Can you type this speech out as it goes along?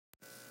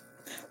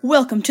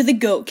Welcome to the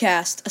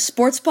GOATcast, a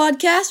sports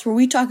podcast where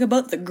we talk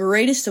about the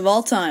greatest of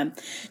all time.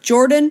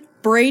 Jordan,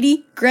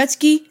 Brady,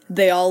 Gretzky,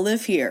 they all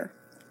live here.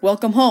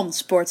 Welcome home,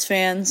 sports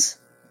fans.